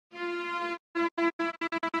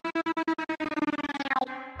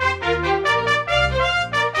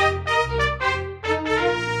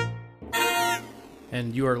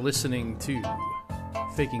You are listening to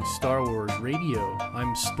Faking Star Wars Radio.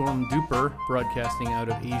 I'm Storm Duper, broadcasting out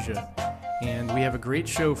of Asia, and we have a great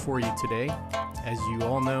show for you today. As you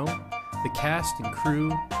all know, the cast and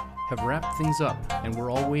crew have wrapped things up, and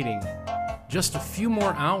we're all waiting just a few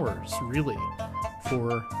more hours, really,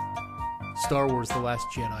 for Star Wars The Last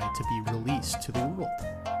Jedi to be released to the world.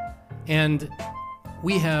 And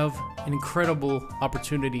we have an incredible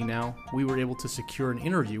opportunity now. We were able to secure an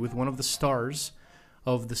interview with one of the stars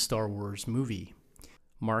of the Star Wars movie,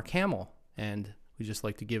 Mark Hamill. And we'd just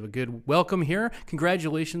like to give a good welcome here.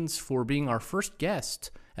 Congratulations for being our first guest,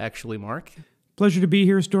 actually, Mark. Pleasure to be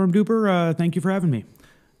here, Storm Duper. Thank you for having me.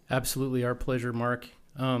 Absolutely, our pleasure, Mark.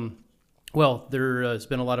 Well, there has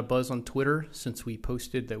been a lot of buzz on Twitter since we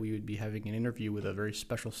posted that we would be having an interview with a very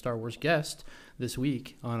special Star Wars guest this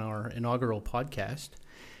week on our inaugural podcast.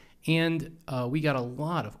 And we got a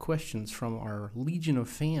lot of questions from our legion of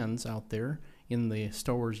fans out there in the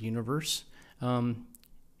Star Wars universe.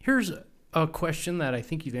 Here's a question that I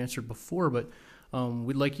think you've answered before, but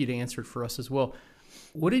we'd like you to answer it for us as well.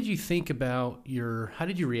 What did you think about how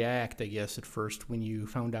did you react, I guess, at first when you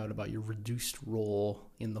found out about your reduced role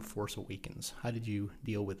in The Force Awakens? How did you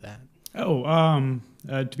deal with that?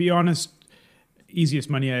 To be honest, easiest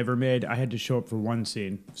money I ever made, I had to show up for one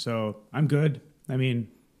scene. So I'm good. I mean,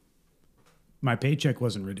 my paycheck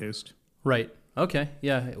wasn't reduced. Right. Okay.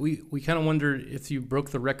 Yeah. We kind of wondered if you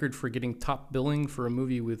broke the record for getting top billing for a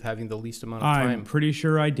movie with having the least amount of time. I'm pretty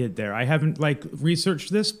sure I did there. I haven't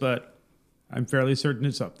researched this, but I'm fairly certain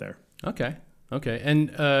it's up there. Okay.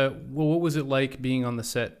 And what was it like being on the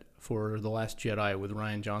set for The Last Jedi with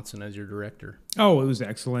Rian Johnson as your director? Oh, it was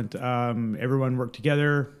excellent. Everyone worked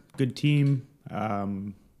together. Good team.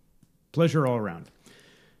 Pleasure all around.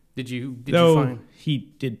 Did you find he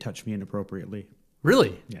did touch me inappropriately?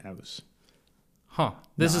 Really? Yeah, it was. Huh.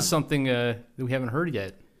 This is something that we haven't heard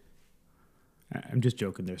yet. I'm just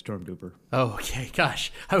joking there, Storm Duper. Oh, okay.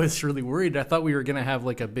 Gosh, I was really worried. I thought we were going to have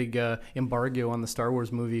like a big embargo on the Star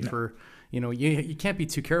Wars movie for, you can't be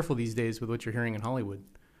too careful these days with what you're hearing in Hollywood.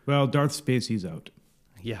 Well, Darth Spacey's out.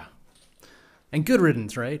 Yeah. And good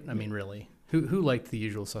riddance, right? I mean, really. Who liked The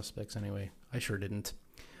Usual Suspects anyway? I sure didn't.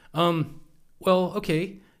 Well,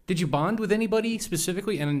 okay. Did you bond with anybody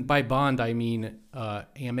specifically? And by bond, I mean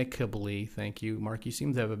amicably. Thank you, Mark. You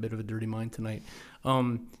seem to have a bit of a dirty mind tonight.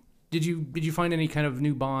 Did you find any kind of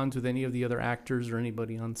new bonds with any of the other actors or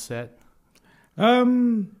anybody on set?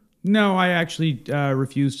 No, I actually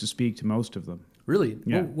refused to speak to most of them. Really?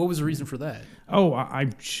 Yeah. What was the reason for that? Oh,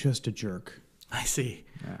 I'm just a jerk. I see.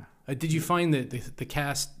 Yeah. Did you find that the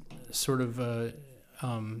cast sort of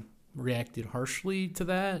reacted harshly to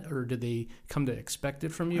that, or did they come to expect it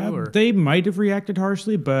from you? Or they might have reacted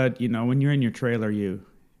harshly, but when you're in your trailer, you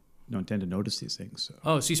don't tend to notice these things. So.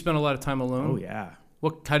 Oh, so you spent a lot of time alone? Oh, yeah.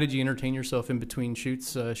 How did you entertain yourself in between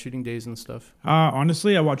shooting days and stuff?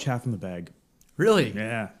 Honestly, I watched Half in the Bag. Really?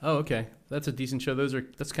 Yeah. Oh, okay. That's a decent show.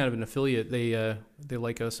 That's kind of an affiliate. They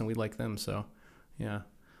like us and we like them. So, yeah.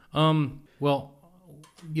 Well,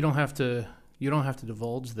 you don't have to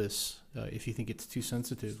divulge this if you think it's too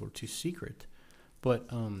sensitive or too secret. But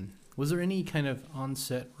was there any kind of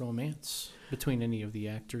on-set romance between any of the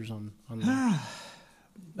actors on the?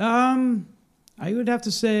 I would have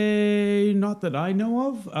to say not that I know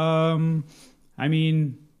of. I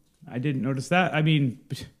mean, I didn't notice that. I mean,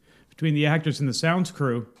 between the actors and the sounds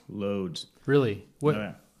crew, loads. Really? What?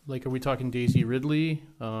 Yeah. Like, are we talking Daisy Ridley?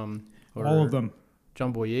 Or all of them.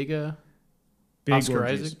 John Boyega? Big Oscar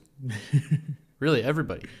orgies. Isaac? Really,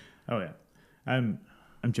 everybody? Oh, yeah.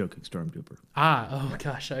 I'm joking, Storm Duper. Oh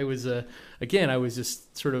gosh, I was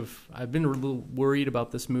just sort of, I've been a little worried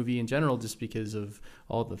about this movie in general just because of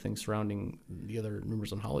all the things surrounding the other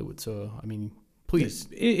rumors on Hollywood. So, I mean, please,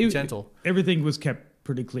 be gentle. Everything was kept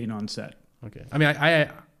pretty clean on set. Okay. I mean,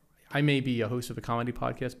 I may be a host of a comedy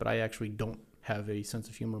podcast, but I actually don't have a sense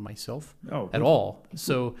of humor myself at all.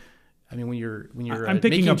 So, I mean, when you're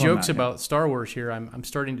making jokes about Star Wars here, I'm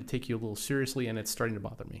starting to take you a little seriously, and it's starting to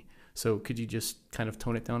bother me. So could you just kind of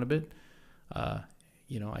tone it down a bit?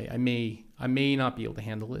 I may not be able to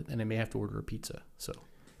handle it, and I may have to order a pizza. So,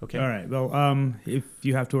 okay. All right. Well, if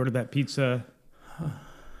you have to order that pizza,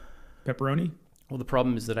 pepperoni. Well, the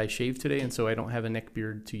problem is that I shaved today, and so I don't have a neck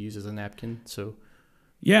beard to use as a napkin. So,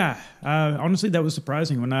 yeah. Honestly, that was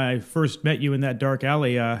surprising when I first met you in that dark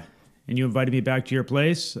alley, and you invited me back to your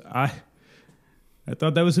place. I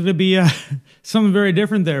thought that was going to be something very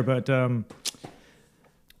different there, but.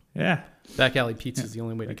 Yeah. Back alley pizza is the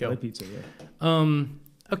only way to go. Back alley pizza, yeah.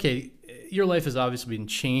 Okay, your life has obviously been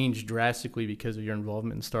changed drastically because of your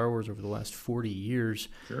involvement in Star Wars over the last 40 years.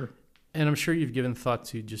 Sure. And I'm sure you've given thought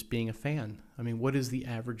to just being a fan. I mean, what is the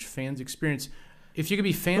average fan's experience? If you could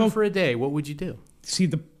be fan for a day, what would you do? See,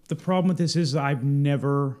 the problem with this is I've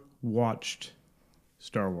never watched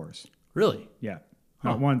Star Wars. Really? Yeah.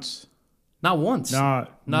 Not once. Not once?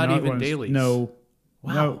 Not even once. dailies? No.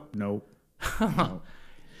 Wow. No.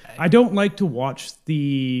 I don't like to watch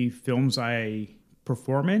the films I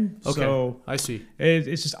perform in. Okay, So I see.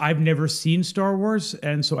 it's just I've never seen Star Wars,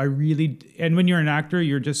 and so and when you're an actor,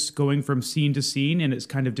 you're just going from scene to scene, and it's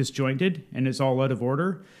kind of disjointed, and it's all out of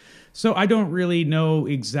order. So I don't really know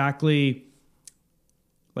exactly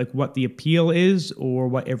like what the appeal is or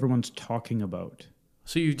what everyone's talking about.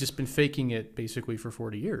 So you've just been faking it basically for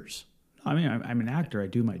 40 years. I mean, I'm an actor. I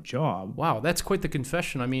do my job. Wow, that's quite the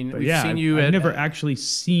confession. I mean, But we've yeah, seen you I've at... never actually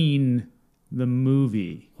seen the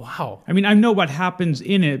movie. Wow. I mean, I know what happens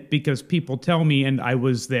in it because people tell me, and I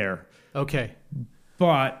was there. Okay.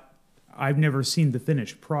 But I've never seen the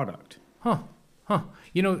finished product. Huh.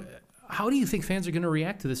 You know, how do you think fans are going to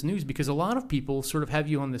react to this news? Because a lot of people sort of have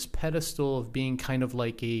you on this pedestal of being kind of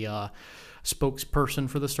like a spokesperson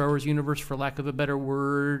for the Star Wars universe, for lack of a better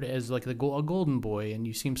word, as like a golden boy. And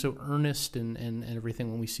you seem so earnest and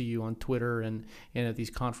everything when we see you on Twitter and at these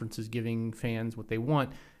conferences giving fans what they want.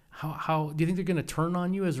 How do you think they're going to turn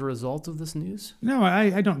on you as a result of this news? No,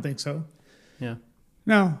 I don't think so. Yeah.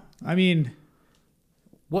 No, I mean,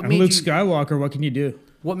 What I'm made Luke you Skywalker. What can you do?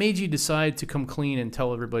 What made you decide to come clean and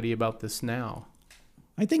tell everybody about this now?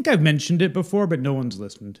 I think I've mentioned it before, but no one's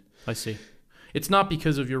listened. I see. It's not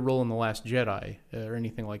because of your role in The Last Jedi or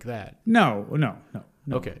anything like that. No.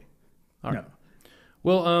 Okay. All right. No.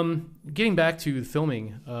 Well, getting back to the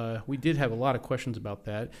filming, we did have a lot of questions about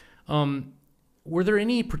that. Were there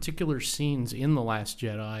any particular scenes in The Last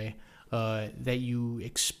Jedi that you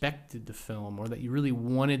expected to film or that you really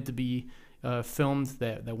wanted to be filmed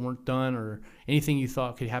that weren't done, or anything you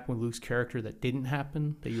thought could happen with Luke's character that didn't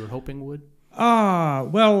happen that you were hoping would?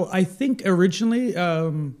 Well, I think originally,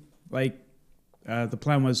 the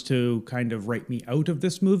plan was to kind of write me out of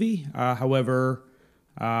this movie. However,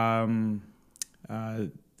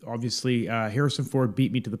 obviously, Harrison Ford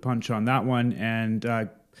beat me to the punch on that one, and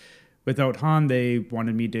without Han, they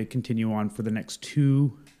wanted me to continue on for the next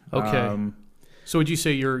two. Okay. So would you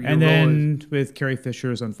say your and role then with Carrie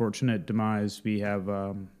Fisher's unfortunate demise, we have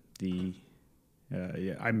I'm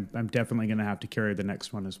definitely going to have to carry the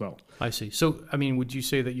next one as well. I see. So, I mean, would you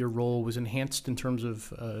say that your role was enhanced in terms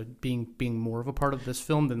of being more of a part of this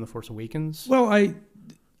film than The Force Awakens? Well,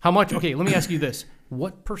 How much? Okay, let me ask you this.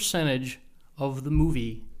 What percentage of the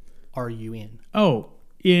movie are you in? Of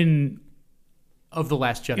The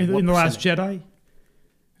Last Jedi? In The Last Jedi,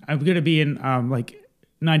 I'm going to be in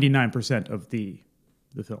 99% of the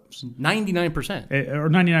films. 99%? Or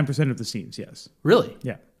 99% of the scenes, yes. Really?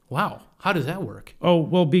 Yeah. Wow. How does that work? Oh,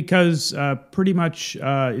 well, because pretty much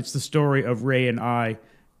it's the story of Rey and I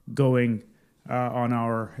going on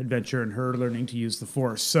our adventure and her learning to use the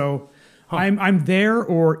Force. So I'm there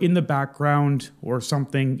or in the background or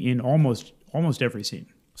something in almost every scene.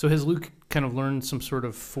 So has Luke kind of learned some sort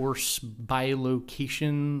of Force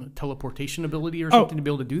bilocation teleportation ability or something to be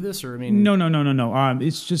able to do this? Or I mean, No.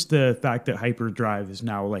 It's just the fact that hyperdrive is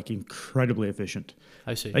now like incredibly efficient.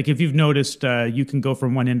 I see. Like if you've noticed, you can go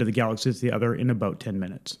from one end of the galaxy to the other in about 10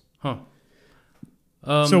 minutes. Huh.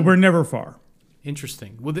 So we're never far.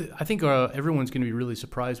 Interesting. Well, I think everyone's going to be really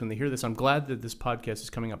surprised when they hear this. I'm glad that this podcast is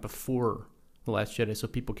coming up before The Last Jedi, so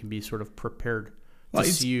people can be sort of prepared to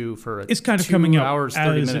see you for it's kind of coming out 2 hours,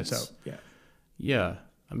 30 as minutes. It's out. Yeah. Yeah.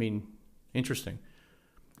 I mean, interesting.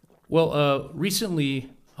 Well, recently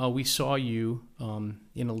we saw you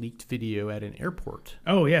in a leaked video at an airport.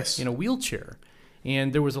 Oh, yes. In a wheelchair.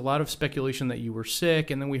 And there was a lot of speculation that you were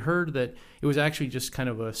sick, and then we heard that it was actually just kind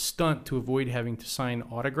of a stunt to avoid having to sign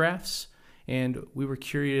autographs. And we were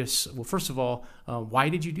curious, well, first of all, why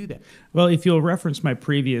did you do that? Well, if you'll reference my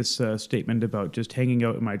previous statement about just hanging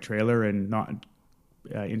out in my trailer and not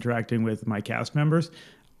interacting with my cast members,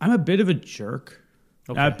 I'm a bit of a jerk.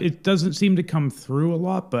 Okay. It doesn't seem to come through a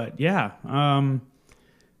lot, but yeah.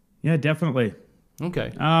 Yeah, definitely.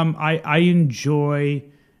 Okay. I enjoy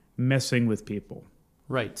messing with people.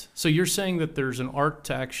 Right. So you're saying that there's an art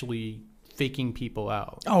to actually faking people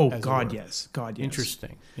out. Oh, as it God, were. yes. God, yes.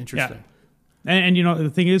 Interesting. Yeah. And you know, the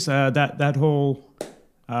thing is, that whole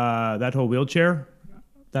wheelchair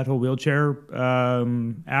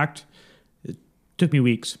act, it took me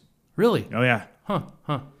weeks. Really? Oh yeah. Huh.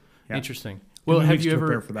 Yeah. Interesting. Well, me have weeks you to ever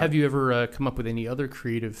prepare for that. come up with any other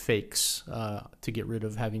creative fakes to get rid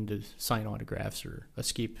of having to sign autographs or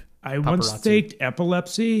escape I once paparazzi? faked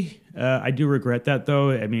epilepsy. I do regret that,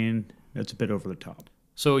 though. I mean, that's a bit over the top.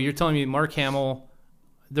 So you're telling me Mark Hamill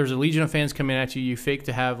there's a legion of fans coming at you. You fake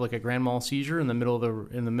to have like a grand mal seizure in the middle of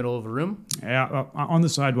a room. Yeah, on the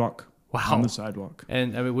sidewalk. Wow. On the sidewalk.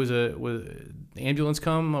 And I mean, was the ambulance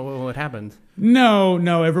come? What happened?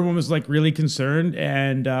 No. Everyone was like really concerned,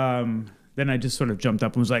 and then I just sort of jumped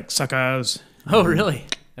up and was like, "Suckers!" Oh, really?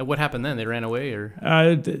 And what happened then? They ran away, or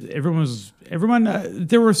everyone.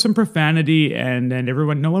 There was some profanity, and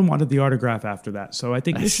no one wanted the autograph after that. So I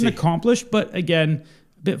think mission accomplished, but again,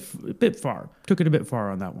 a bit far. Took it a bit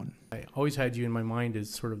far on that one. I always had you in my mind as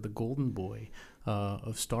sort of the golden boy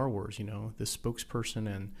of Star Wars. You know, the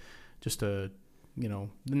spokesperson and just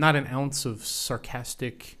not an ounce of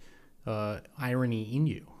sarcastic irony in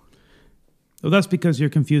you. Well, that's because you're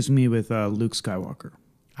confusing me with Luke Skywalker.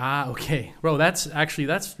 Ah, okay. Well, that's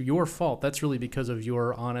your fault. That's really because of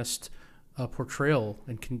your honest portrayal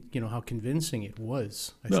and how convincing it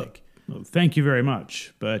was. I think. Well, thank you very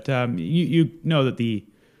much. But you know that the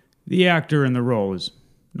actor in the role is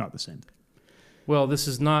not the same thing. Well, this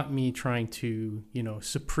is not me trying to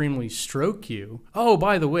supremely stroke you. Oh,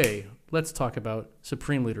 by the way, let's talk about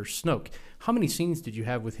Supreme Leader Snoke. How many scenes did you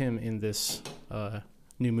have with him in this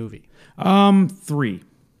new movie? 3.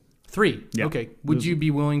 3. Yeah. Okay. Would you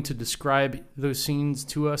be willing to describe those scenes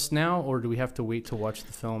to us now, or do we have to wait to watch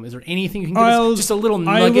the film? Is there anything you can give us? Just a little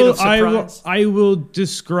nugget of surprise? I will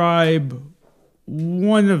describe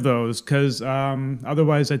one of those, because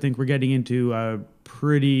otherwise I think we're getting into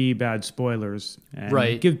pretty bad spoilers. And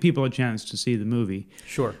right. Give people a chance to see the movie.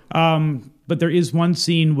 Sure. But there is one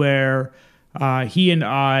scene where he and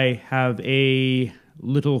I have a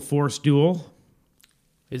little Force duel.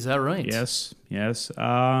 Is that right? Yes.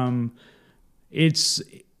 It's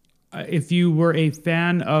if you were a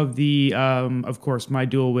fan of the, of course, my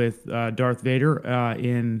duel with Darth Vader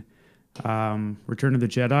in Return of the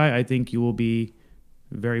Jedi, I think you will be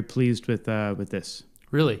very pleased with this.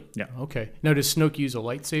 Really? Yeah. Okay. Now, does Snoke use a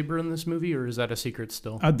lightsaber in this movie, or is that a secret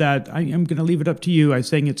still? That I am going to leave it up to you. I'm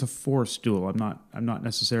saying it's a Force duel. I'm not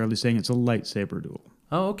necessarily saying it's a lightsaber duel.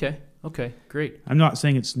 Oh, okay. Okay, great. I'm not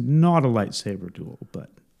saying it's not a lightsaber duel, but.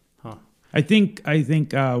 I think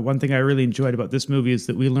one thing I really enjoyed about this movie is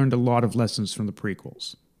that we learned a lot of lessons from the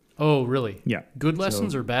prequels. Oh, really? Yeah. Good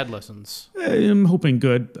lessons or bad lessons? I'm hoping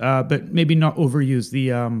good, but maybe not overuse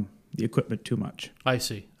the equipment too much. I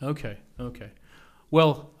see. Okay.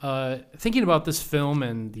 Well, thinking about this film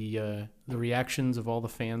and the reactions of all the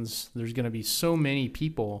fans, there's going to be so many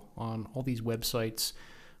people on all these websites.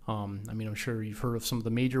 I'm sure you've heard of some of the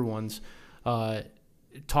major ones.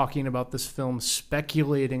 Talking about this film,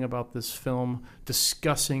 speculating about this film,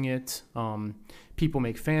 discussing it. People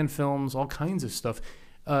make fan films, all kinds of stuff.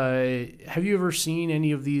 Have you ever seen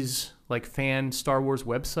any of these like fan Star Wars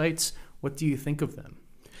websites? What do you think of them?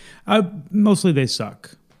 Mostly they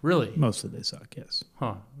suck. Really? Mostly they suck, yes.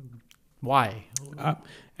 Huh. Why?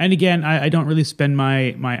 And again, I don't really spend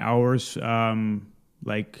my hours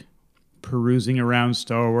like perusing around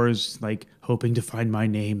Star Wars, like hoping to find my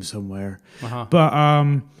name somewhere. Uh-huh.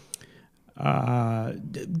 But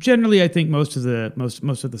generally, I think most of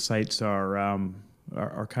the sites are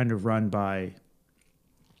kind of run by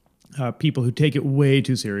people who take it way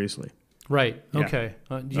too seriously. Right. Yeah. Okay.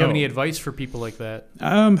 Do you have any advice for people like that?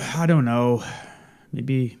 I don't know.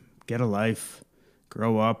 Maybe get a life,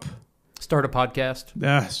 grow up, start a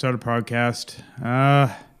podcast. Start a podcast.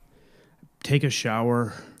 Take a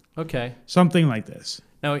shower. Okay. Something like this.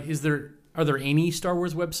 Now, are there any Star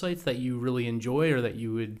Wars websites that you really enjoy or that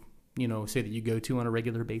you would, say that you go to on a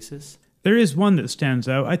regular basis? There is one that stands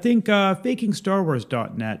out. I think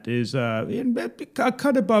fakingstarwars.net is a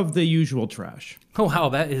cut above the usual trash. Oh, wow.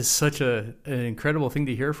 That is such an incredible thing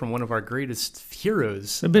to hear from one of our greatest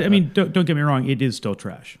heroes. But, don't get me wrong. It is still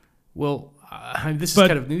trash. Well, this is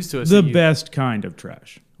kind of news to us. The best kind of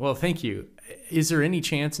trash. Well, thank you. Is there any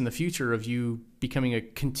chance in the future of you becoming a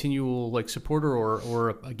continual supporter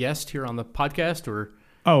or a guest here on the podcast? Or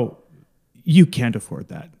you can't afford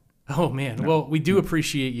that. Oh man, no. Well, we do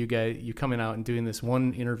appreciate you coming out and doing this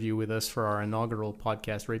one interview with us for our inaugural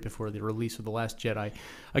podcast right before the release of The Last Jedi.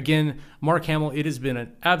 Again, Mark Hamill, it has been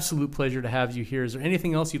an absolute pleasure to have you here. Is there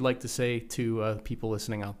anything else you'd like to say to people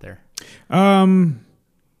listening out there?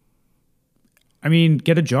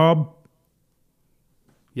 Get a job.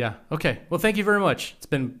 Yeah. Okay. Well, thank you very much. It's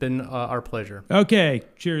been our pleasure. Okay.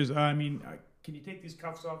 Cheers. Can you take these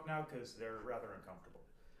cuffs off now because they're rather uncomfortable?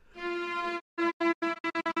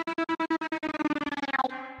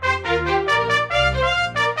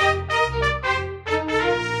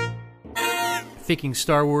 Faking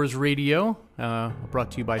Star Wars Radio,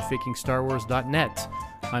 brought to you by fakingstarwars.net.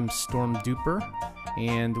 I'm Storm Duper,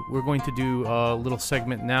 and we're going to do a little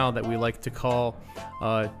segment now that we like to call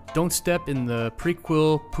Don't Step in the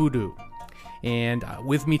Prequel Poodoo. And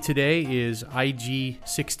with me today is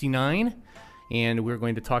IG69, and we're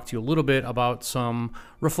going to talk to you a little bit about some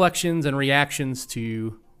reflections and reactions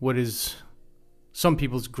to what is some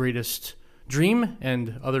people's greatest dream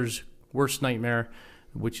and others' worst nightmare,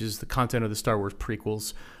 which is the content of the Star Wars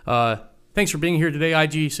prequels. Thanks for being here today,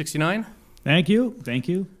 IG69. Thank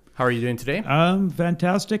you. How are you doing today?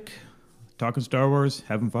 Fantastic. Talking Star Wars,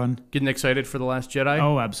 having fun. Getting excited for The Last Jedi?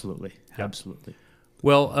 Oh, absolutely. Yep. Absolutely.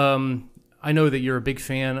 Well, I know that you're a big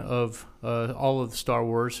fan of all of the Star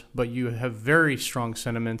Wars, but you have very strong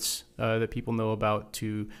sentiments that people know about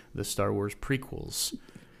to the Star Wars prequels.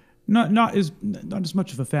 Not as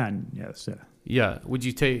much of a fan, yes. Yeah. Would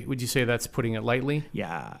you say that's putting it lightly?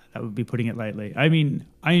 Yeah, that would be putting it lightly. I mean,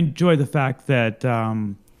 I enjoy the fact that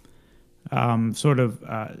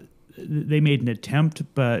they made an attempt,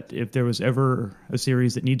 but if there was ever a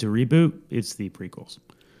series that needs a reboot, it's the prequels.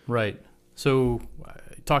 Right. So,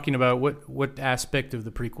 talking about what aspect of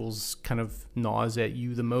the prequels kind of gnaws at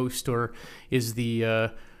you the most, or is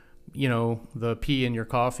the the pee in your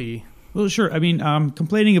coffee? Well, sure. I mean,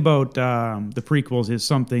 complaining about the prequels is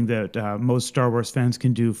something that most Star Wars fans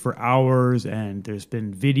can do for hours, and there's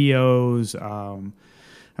been videos.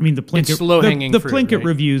 I mean, the Plinkett, it's low-hanging fruit, Plinkett right?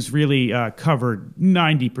 reviews really covered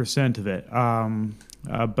 90% of it.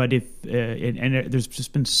 But there's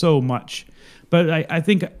just been so much. But I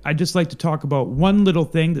think I'd just like to talk about one little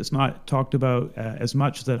thing that's not talked about as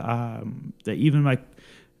much, that even like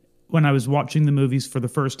when I was watching the movies for the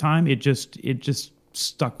first time, it just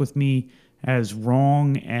stuck with me as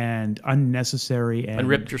wrong and unnecessary and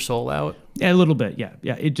ripped your soul out. Yeah, a little bit. Yeah.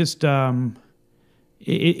 It just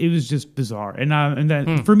it was just bizarre, and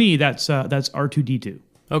that for me that's R2D2.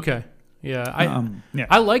 Okay. Yeah.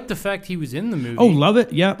 I like the fact he was in the movie. Oh, love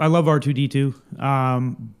it. Yeah, I love R2D2.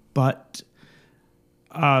 But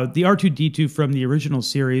the R2D2 from the original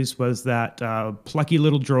series was that plucky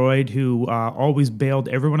little droid who always bailed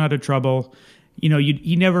everyone out of trouble. You know,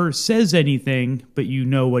 he never says anything, but you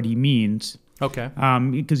know what he means. Okay.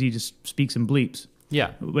 Because he just speaks in bleeps.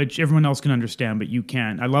 Yeah. Which everyone else can understand, but you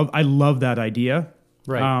can't. I love that idea.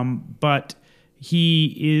 Right. But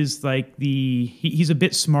he is like he's a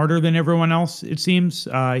bit smarter than everyone else, it seems.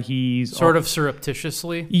 He's sort of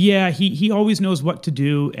surreptitiously. Yeah, he always knows what to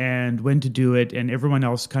do and when to do it, and everyone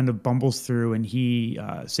else kind of bumbles through, and he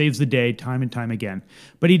saves the day time and time again.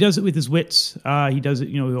 But he does it with his wits. He does it,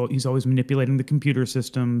 he's always manipulating the computer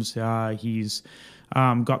systems. He's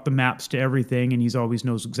got the maps to everything, and he's always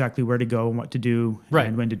knows exactly where to go and what to do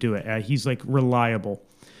and when to do it. He's like reliable.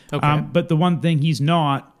 Okay. But the one thing he's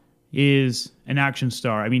not is an action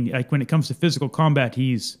star. I mean, like when it comes to physical combat,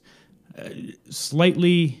 he's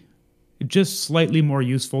slightly more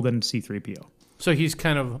useful than C-3PO. So he's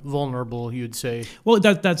kind of vulnerable, you'd say. Well,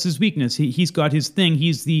 that's his weakness. He's got his thing.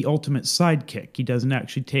 He's the ultimate sidekick. He doesn't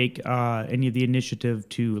actually take any of the initiative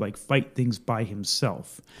to like fight things by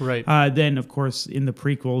himself. Right. Then, of course, in the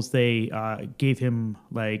prequels, they gave him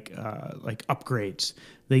like upgrades.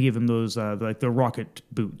 They give him those like the rocket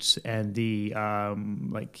boots, and the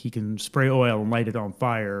like he can spray oil and light it on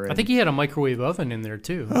fire. I think he had a microwave oven in there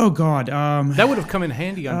too. Oh God, that would have come in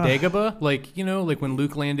handy on Dagobah, like when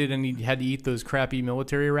Luke landed and he had to eat those crappy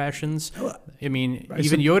military rations. I mean,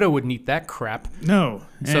 even Yoda wouldn't eat that crap. No.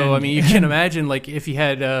 So I mean, you can imagine like if he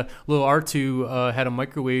had little R2 had a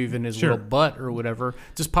microwave in his little butt or whatever,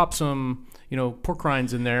 just pop some pork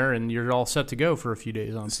rinds in there, and you're all set to go for a few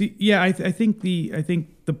days on. See, yeah, I think the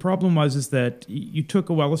problem is that you took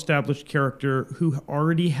a well-established character who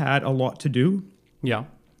already had a lot to do. Yeah.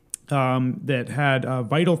 That had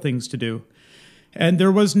vital things to do, and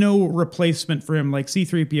there was no replacement for him. Like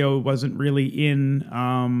C-3PO wasn't really in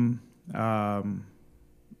the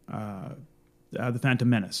Phantom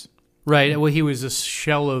Menace. Right. Well, he was a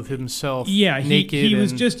shell of himself. Yeah, naked. He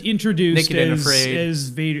was just introduced naked and as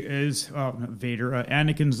afraid.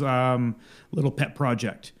 Anakin's little pet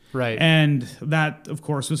project. Right. And that, of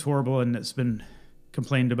course, was horrible, and it's been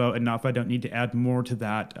complained about enough. I don't need to add more to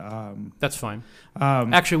that. That's fine.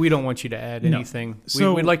 Actually, we don't want you to add anything.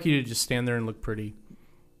 So, we'd like you to just stand there and look pretty,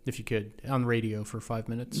 if you could, on radio for 5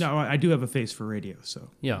 minutes. No, I do have a face for radio, so.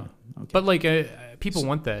 Yeah. Okay. But like people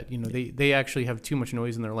want that. They actually have too much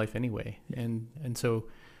noise in their life anyway. And so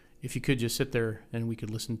if you could just sit there and we could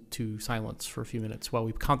listen to silence for a few minutes while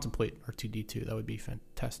we contemplate R2-D2, that would be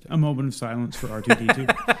fantastic. A moment of silence for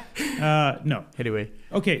R2-D2. No. Anyway.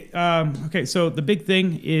 Okay. So the big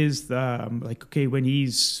thing is when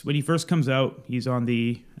he first comes out, he's on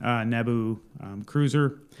the Naboo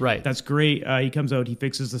cruiser. Right. That's great. He comes out, he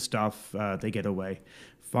fixes the stuff, they get away.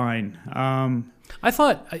 Fine. I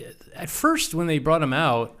thought at first when they brought him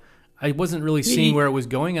out, I wasn't really seeing where it was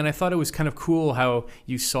going, and I thought it was kind of cool how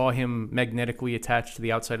you saw him magnetically attached to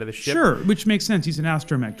the outside of the ship. Sure, which makes sense. He's an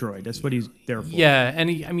astromech droid. That's what he's there for. Yeah, and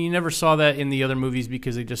you never saw that in the other movies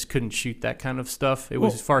because they just couldn't shoot that kind of stuff. It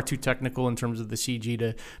was far too technical in terms of the CG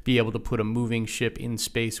to be able to put a moving ship in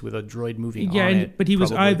space with a droid moving on it. But he was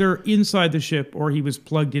probably. either inside the ship or he was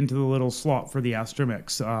plugged into the little slot for the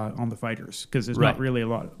astromechs on the fighters, because there's not really a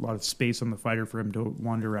lot of space on the fighter for him to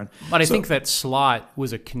wander around. But I think that slot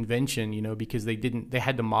was a convention, because they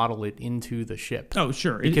had to model it into the ship. Oh,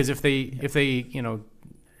 sure. Because if they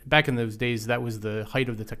back in those days, that was the height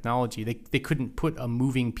of the technology. They couldn't put a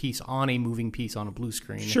moving piece on a blue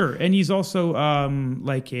screen. Sure, and he's also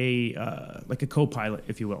like a co-pilot,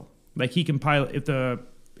 if you will. Like he can pilot if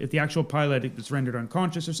the actual pilot is rendered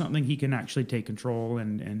unconscious or something, he can actually take control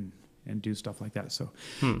and do stuff like that. So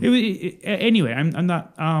anyway, I'm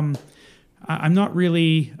not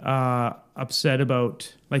really upset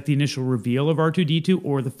about like the initial reveal of R2-D2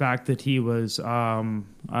 or the fact that he was a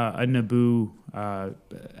Naboo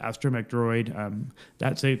astromech droid.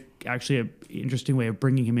 That's actually an interesting way of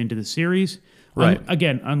bringing him into the series. Right.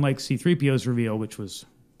 Again, unlike C-3PO's reveal, which was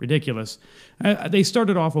ridiculous, they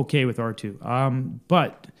started off okay with R2.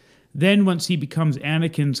 But then once he becomes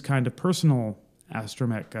Anakin's kind of personal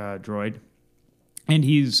astromech droid, and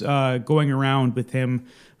he's going around with him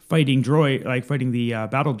fighting the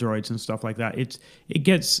battle droids and stuff like that, it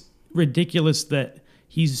gets ridiculous that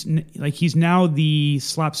he's now the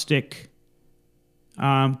slapstick,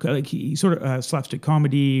 he's sort of a slapstick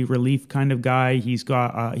comedy relief kind of guy. He's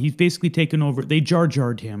basically taken over. They Jar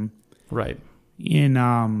Jarred him, right, in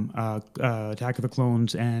Attack of the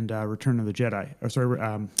Clones and Return of the Jedi.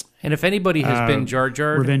 And if anybody has been Jar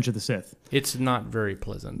Jarred, Revenge of the Sith, it's not very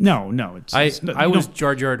pleasant. No, I was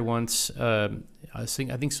Jar Jarred once. I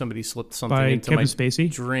think somebody slipped something by into Kevin my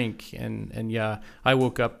Spacey? drink, and yeah, I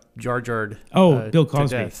woke up Jar Jarred. Bill Cosby.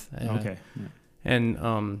 To death. Okay, yeah.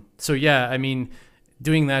 And so yeah, I mean,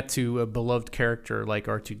 doing that to a beloved character like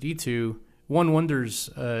R2-D2, one wonders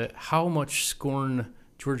how much scorn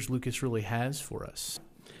George Lucas really has for us.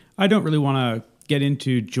 I don't really want to get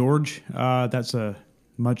into George. That's a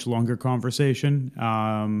much longer conversation.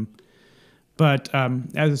 But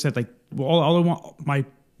as I said, like all I want, my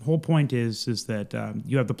whole point is that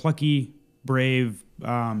you have the plucky, brave,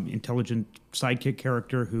 intelligent sidekick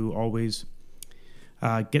character who always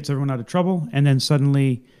gets everyone out of trouble, and then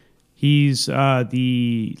suddenly he's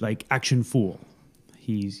the action fool.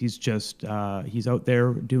 He's just he's out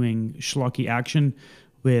there doing schlocky action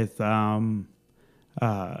with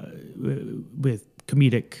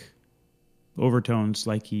comedic overtones,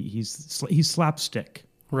 like he's slapstick,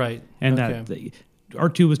 right? And that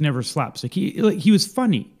R2 was never slapstick. He was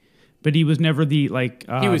funny, but he was never the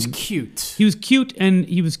he was cute. He was cute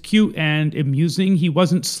and amusing. He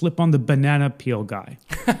wasn't slip on the banana peel guy.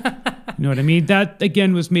 You know what I mean? That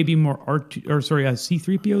again was maybe more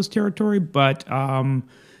C-3PO's territory, but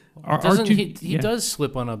R2 he does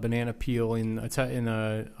slip on a banana peel in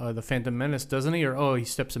the Phantom Menace, doesn't he? Or he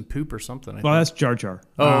steps in poop or something. I think. That's Jar Jar.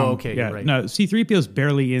 Okay, yeah. You're right. No, C-3PO's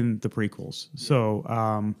barely in the prequels.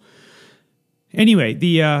 So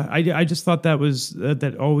anyway, I just thought that was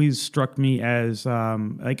that always struck me as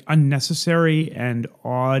unnecessary and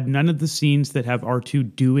odd. None of the scenes that have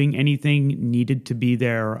R2 doing anything needed to be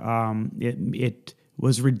there. It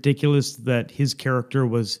was ridiculous that his character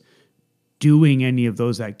was doing any of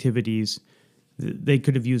those activities. They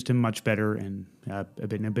could have used him much better and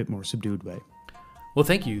been a bit more subdued way. Well,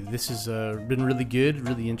 thank you. This has been really good,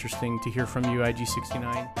 really interesting to hear from you,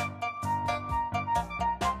 IG69.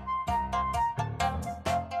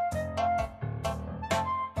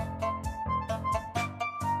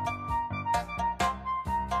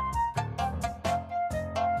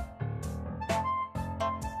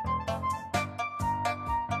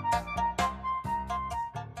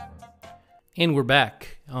 And we're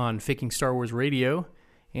back on Faking Star Wars Radio,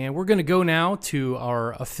 and we're going to go now to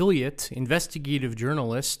our affiliate investigative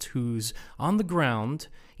journalist who's on the ground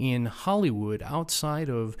in Hollywood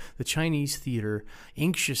outside of the Chinese theater,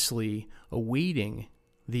 anxiously awaiting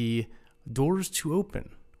the doors to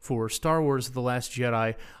open for Star Wars The Last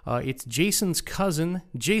Jedi. It's Jason's cousin.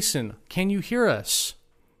 Jason, can you hear us?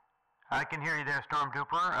 I can hear you there,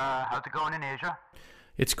 Stormtrooper. How's it going in Asia?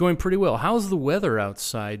 It's going pretty well. How's the weather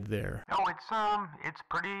outside there? Oh, it's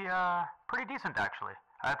pretty decent actually.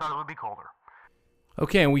 I thought it would be colder.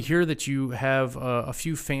 Okay, and we hear that you have a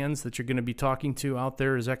few fans that you're going to be talking to out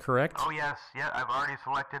there. Is that correct? Oh yes, yeah. I've already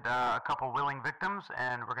selected a couple willing victims,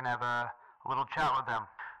 and we're gonna have a a little chat with them.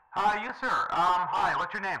 Yes, sir. Hi.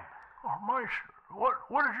 What's your name? What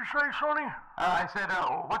did you say, Sonny? I said,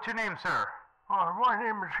 what's your name, sir? My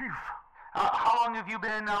name is Heath. How long have you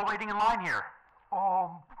been waiting in line here? I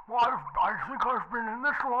think I've been in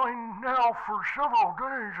this line now for several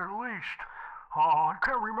days at least. I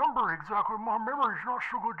can't remember exactly. My memory's not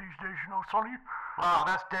so good these days, Sonny. Wow,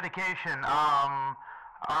 that's dedication.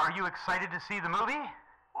 Are you excited to see the movie?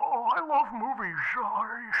 Oh, I love movies.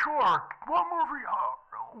 Sure. What movie?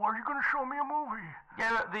 Are you going to show me a movie?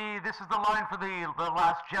 Yeah, this is the line for the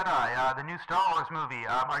Last Jedi, the new Star Wars movie.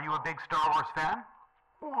 Are you a big Star Wars fan?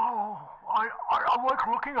 Well, I like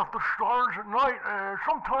looking at the stars at night.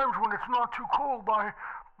 Sometimes when it's not too cold, I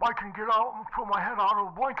can get out and put my head out of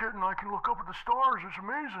the blanket and I can look up at the stars. It's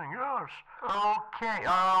amazing, yes. Okay,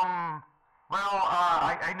 well,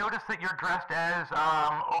 I noticed that you're dressed as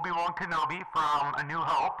Obi-Wan Kenobi from A New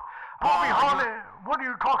Hope. What are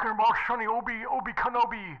you talking about, Sonny? Obi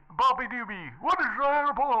Kenobi, Bobby Doobie. What is that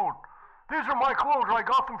about? These are my clothes. I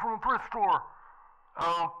got them from a thrift store.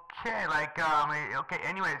 Okay, okay,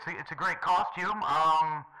 anyway, it's a great costume.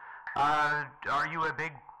 Are you a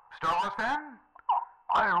big Star Wars fan?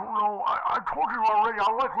 I don't know. I told you already,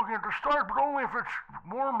 I like looking at the stars, but only if it's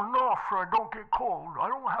warm enough so I don't get cold. I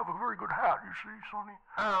don't have a very good hat, you see, Sonny.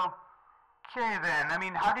 Okay, then. I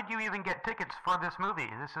mean, how did you even get tickets for this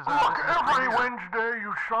movie? Look, every Wednesday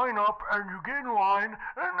you sign up and you get in line,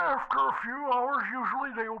 and after a few hours,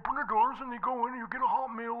 usually they open the doors and you go in and you get a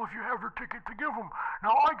hot meal if you have your ticket to give them.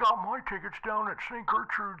 Now, I got my tickets down at St.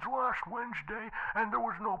 Gertrude's last Wednesday, and there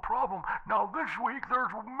was no problem. Now, this week,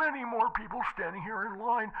 there's many more people standing here in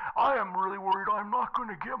line. I am really worried I'm not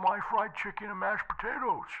going to get my fried chicken and mashed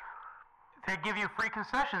potatoes. They give you free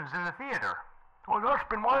concessions in the theater. Well, that's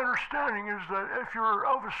been my understanding, is that if you're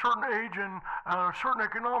of a certain age and a certain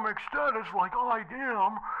economic status like I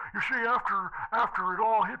am, you see, after it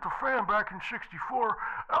all hit the fan back in '64,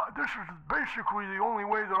 this is basically the only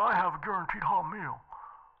way that I have a guaranteed hot meal.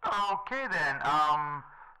 Okay, then.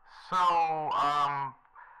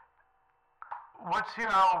 What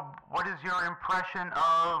is your impression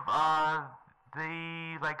of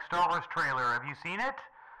the Star Wars trailer? Have you seen it?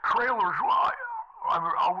 Trailers? Well,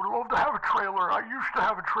 I would love to have a trailer. I used to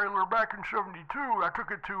have a trailer back in '72. I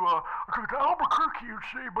took it to Albuquerque, you'd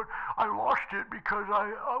see, but I lost it because that's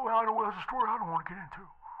a story I don't want to get into.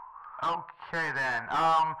 Okay then.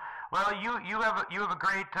 Well, you have a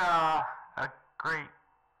great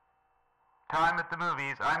time at the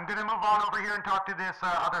movies. I'm gonna move on over here and talk to this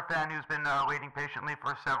other fan who's been waiting patiently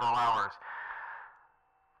for several hours.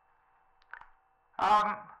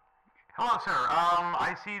 Hello, sir.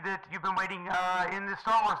 I see that you've been waiting in the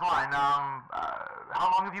Star Wars line.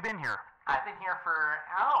 How long have you been here? I've been here for,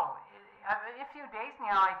 a few days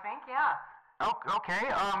now, I think, yeah. Oh,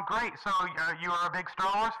 okay, great. So you're a big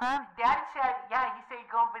Star Wars fan? Daddy said, he said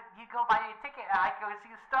you go buy me a ticket and I go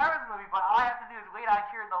see a Star Wars movie, but all I have to do is wait out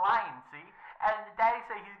here in the line, see? And Daddy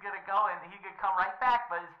said he's going to go and he could come right back,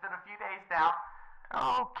 but it's been a few days now.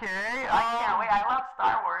 Okay. I can't wait. I love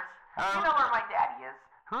Star Wars. You know where my daddy is?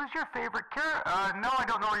 Who's your favorite character? No, I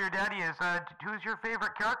don't know where your daddy is. Who's your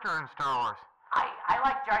favorite character in Star Wars? I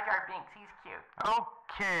like Jar Jar Binks. He's cute.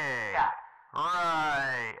 Okay. Yeah.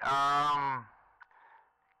 Right.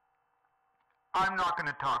 I'm not going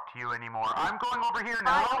to talk to you anymore. I'm going over here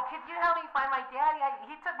now. Could you help me find my daddy?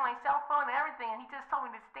 He took my cell phone and everything, and he just told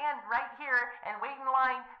me to stand right here and wait in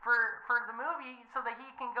line for the movie so that he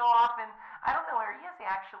can go off, and I don't know where he is,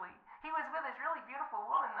 actually. He was with this really beautiful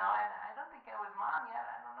woman, though, and I don't think it was Mom yet.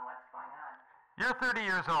 I don't know what's going on. You're 30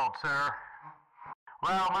 years old, sir.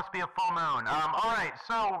 Well, must be a full moon. All right,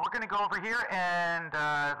 so we're going to go over here, and,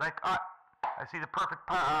 I see the perfect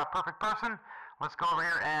person. Let's go over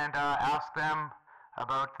here and ask them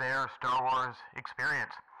about their Star Wars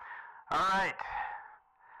experience. All right.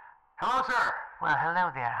 Hello, sir. Well, hello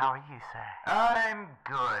there. How are you, sir? I'm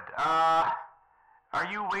good. Are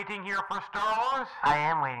you waiting here for Star Wars? I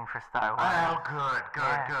am waiting for Star Wars. Oh, good.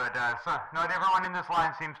 So not everyone in this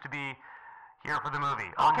line seems to be here for the movie.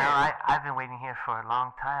 Oh, Okay. no, I've been waiting here for a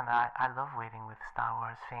long time. I love waiting with Star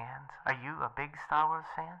Wars fans. Are you a big Star Wars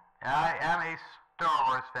fan? I am a Star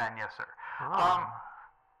Wars fan, yes, sir. Oh.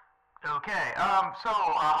 Okay. So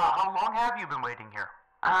how long have you been waiting here?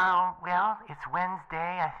 Well, it's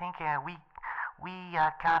Wednesday. I think we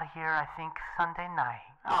got here, I think, Sunday night.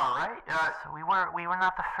 All right. So we were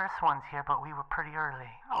not the first ones here, but we were pretty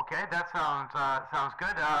early. Okay, that sounds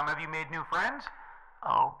good. Have you made new friends?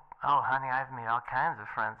 Oh, honey, I've made all kinds of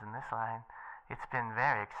friends in this line. It's been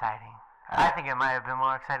very exciting. I think it might have been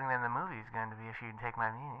more exciting than the movie's going to be if you take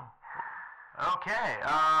my meaning. Okay.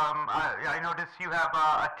 I noticed you have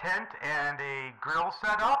a tent and a grill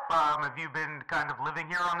set up. Have you been kind of living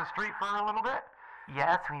here on the street for a little bit?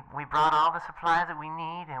 Yes, we brought all the supplies that we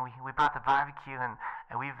need, and we brought the barbecue, and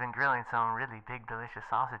we've been grilling some really big, delicious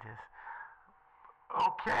sausages.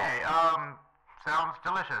 Okay. Sounds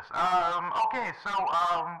delicious. Okay. So,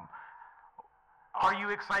 are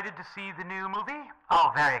you excited to see the new movie?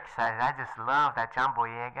 Oh, very excited. I just love that John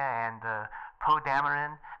Boyega and Poe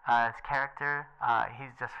Dameron, his character.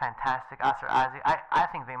 He's just fantastic. Oscar Isaac. I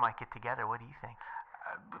think they might get together. What do you think?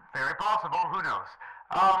 Very possible. Who knows?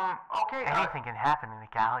 Okay. Anything can happen in a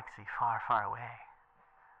galaxy far, far away.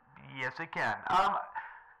 Yes, it can.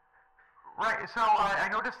 Right. So I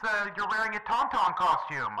noticed you're wearing a Tauntaun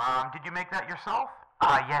costume. Did you make that yourself?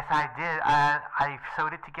 Yes, I did. I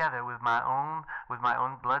sewed it together with my own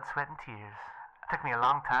blood, sweat, and tears. It took me a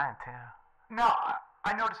long time too. Now,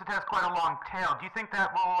 I noticed it has quite a long tail. Do you think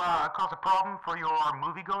that will cause a problem for your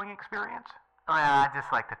movie-going experience? Well, I just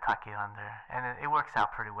like to tuck it under, and it works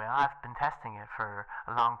out pretty well. I've been testing it for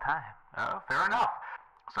a long time. Oh, fair enough.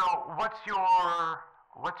 So, what's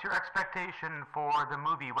your expectation for the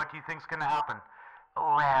movie? What do you think's going to happen?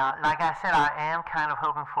 Well, like I said, I am kind of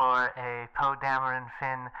hoping for a Poe Dameron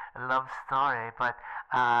Finn love story, but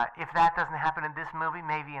if that doesn't happen in this movie,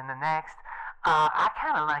 maybe in the next. I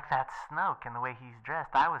kind of like that Snoke and the way he's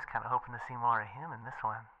dressed. I was kind of hoping to see more of him in this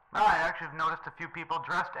one. I actually have noticed a few people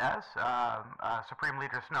dressed as Supreme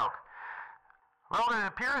Leader Snoke. Well, there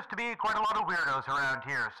appears to be quite a lot of weirdos around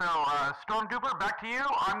here. So, Stormtrooper, back to you.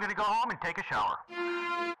 I'm going to go home and take a shower.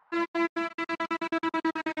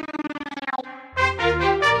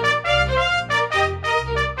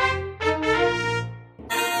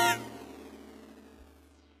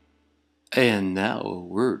 And now a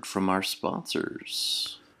word from our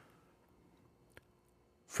sponsors.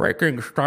 Freaking